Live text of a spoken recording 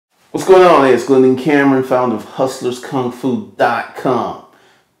What's going on? Hey, it's Glendon Cameron, founder of HustlersKungFu.com.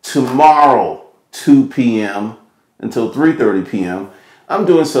 Tomorrow, 2 p.m. until 3:30 p.m., I'm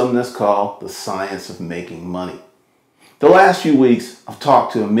doing something that's called the science of making money. The last few weeks, I've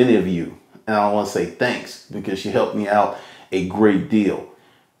talked to many of you, and I want to say thanks because you helped me out a great deal.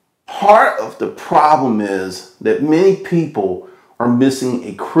 Part of the problem is that many people are missing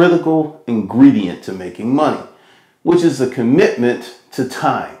a critical ingredient to making money, which is a commitment to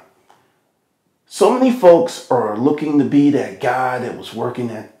time. So many folks are looking to be that guy that was working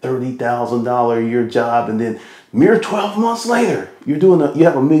that $30,000 a year job, and then mere 12 months later, you have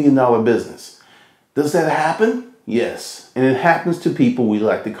 $1 million business. Does that happen? Yes. And it happens to people we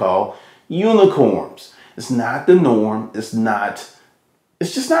like to call unicorns. It's not the norm. It's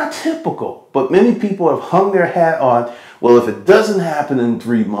just not typical. But many people have hung their hat on, well, if it doesn't happen in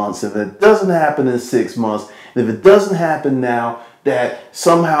 3 months, if it doesn't happen in 6 months, and if it doesn't happen now, that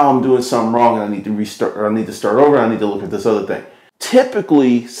somehow I'm doing something wrong and I need to restart, or I need to start over, I need to look at this other thing.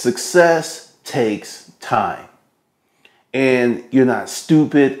 Typically, success takes time. And you're not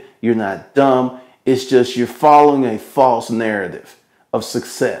stupid, you're not dumb, it's just you're following a false narrative of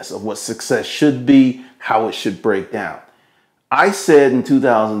success, of what success should be, how it should break down. I said in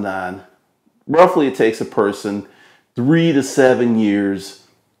 2009, roughly it takes a person 3 to 7 years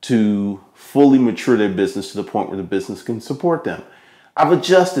to fully mature their business to the point where the business can support them. I've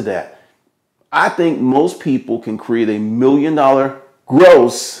adjusted that. I think most people can create $1 million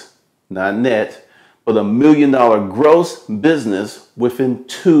gross, not net, but $1 million gross business within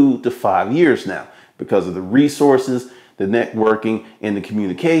 2 to 5 years now because of the resources, the networking, and the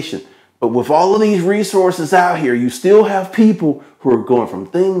communication. But with all of these resources out here, you still have people who are going from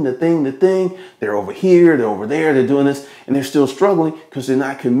thing to thing to thing. They're over here, they're over there, they're doing this, and they're still struggling because they're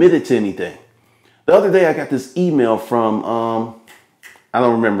not committed to anything. The other day, I got this email from, I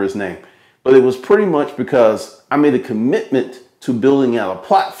don't remember his name, but it was pretty much because I made a commitment to building out a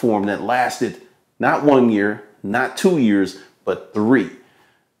platform that lasted not 1 year, not 2 years, but 3.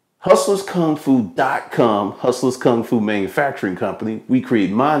 HustlersKungFu.com, Hustlers Kung Fu Manufacturing Company, we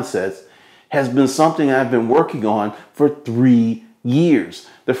create mindsets, has been something I've been working on for 3 years.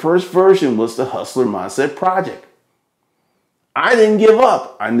 The first version was the Hustler Mindset Project. I didn't give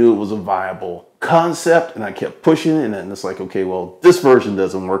up. I knew it was a viable concept and I kept pushing it, and it's like, okay, well, this version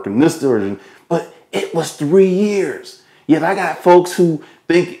doesn't work in this version, but it was 3 years. Yet I got folks who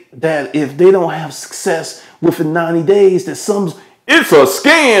think that if they don't have success within 90 days, that it's a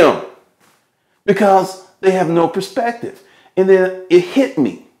scam because they have no perspective. And then it hit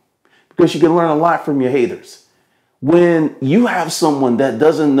me because you can learn a lot from your haters. When you have someone that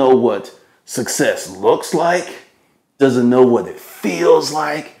doesn't know what success looks like, doesn't know what it feels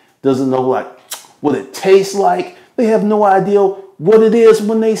like, doesn't know what it tastes like, they have no idea what it is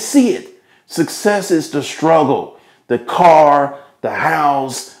when they see it. Success is the struggle. The car, the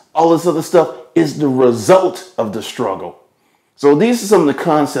house, all this other stuff is the result of the struggle. So these are some of the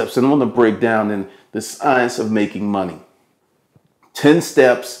concepts that I want to break down in the science of making money. 10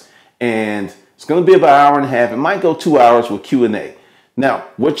 steps, and it's going to be about an hour and a half. It might go 2 hours with Q&A. Now,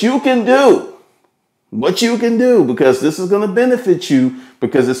 what you can do, because this is going to benefit you,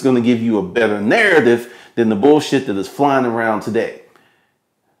 because it's going to give you a better narrative than the bullshit that is flying around today.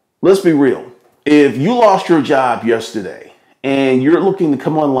 Let's be real. If you lost your job yesterday and you're looking to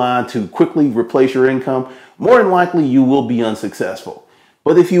come online to quickly replace your income, more than likely you will be unsuccessful.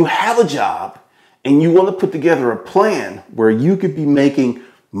 But if you have a job and you want to put together a plan where you could be making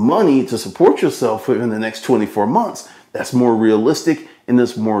money to support yourself within the next 24 months, that's more realistic and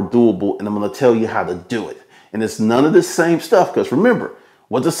it's more doable, and I'm going to tell you how to do it. And it's none of this same stuff, because remember,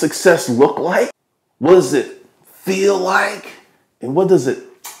 what does success look like? What does it feel like? And what does it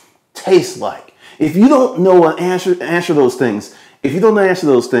taste like? If you don't know an answer those things,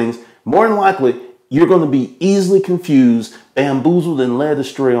 more than likely, you're going to be easily confused, bamboozled, and led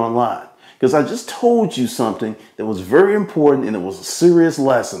astray online. Because I just told you something that was very important, and it was a serious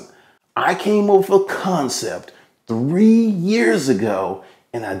lesson. I came up with a concept 3 years ago,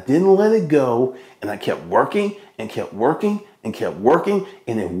 and I didn't let it go, and I kept working and kept working and kept working,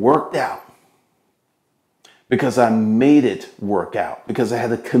 and it worked out. Because I made it work out, because I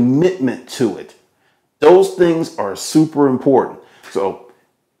had a commitment to it. Those things are super important. So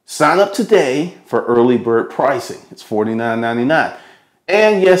sign up today for early bird pricing. It's $49.99.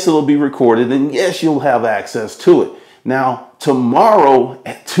 And yes, it'll be recorded, and yes, you'll have access to it. Now, tomorrow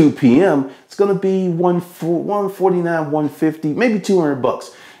at 2 p.m., it's going to be $149, $150, maybe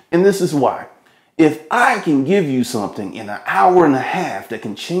 $200. And this is why. If I can give you something in an hour and a half that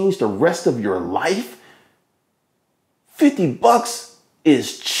can change the rest of your life, $50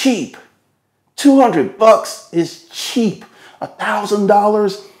 is cheap. 200 bucks is cheap.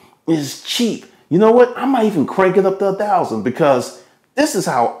 $1,000 is cheap. You know what? I might even crank it up to 1,000 because this is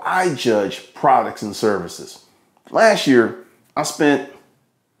how I judge products and services. Last year, I spent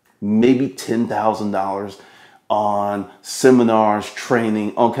maybe $10,000 on seminars,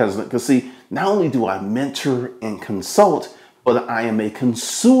 training, all kinds of, because see, not only do I mentor and consult, but I am a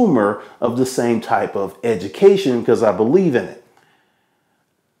consumer of the same type of education because I believe in it.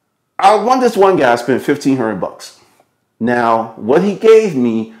 This one guy spent 1,500 bucks. Now, what he gave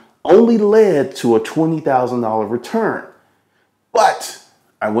me only led to a $20,000 return. But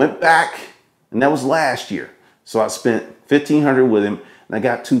I went back, and that was last year. So I spent 1,500 with him, and I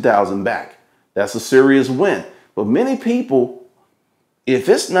got 2,000 back. That's a serious win. But many people, if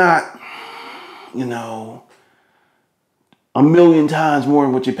it's not, you know, a million times more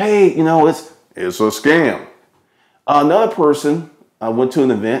than what you paid, you know, it's a scam. Another person, I went to an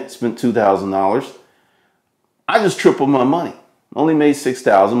event, spent $2,000. I just tripled my money. Only made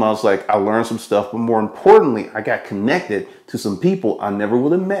 $6,000. I was like, I learned some stuff, but more importantly, I got connected to some people I never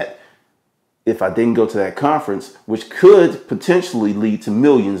would have met if I didn't go to that conference, which could potentially lead to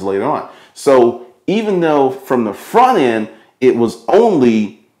millions later on. So even though from the front end, it was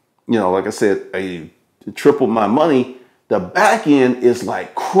only, you know, like I said, I tripled my money, the back end is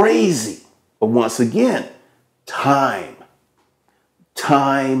like crazy. But once again, time.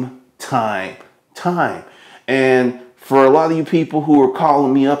 And for a lot of you people who are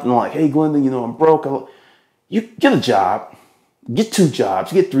calling me up and like, hey, Glenda, you know, I'm broke. You get a job, get 2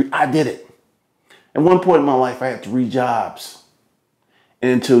 jobs, get 3. I did it. At one point in my life, I had 3 jobs.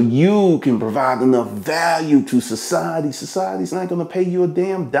 And until you can provide enough value to society, society's not going to pay you a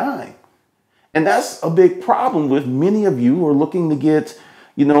damn dime. And that's a big problem with many of you who are looking to get,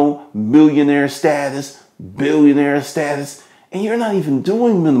 you know, millionaire status, billionaire status, and you're not even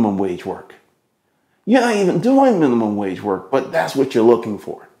doing minimum wage work. You're not even doing minimum wage work, but that's what you're looking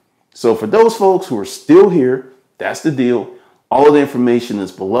for. So for those folks who are still here, that's the deal. All of the information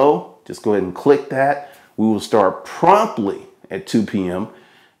is below. Just go ahead and click that. We will start promptly at 2 p.m.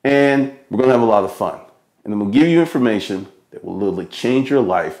 and we're going to have a lot of fun. And I'm going to give you information that will literally change your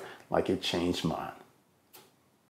life like it changed mine.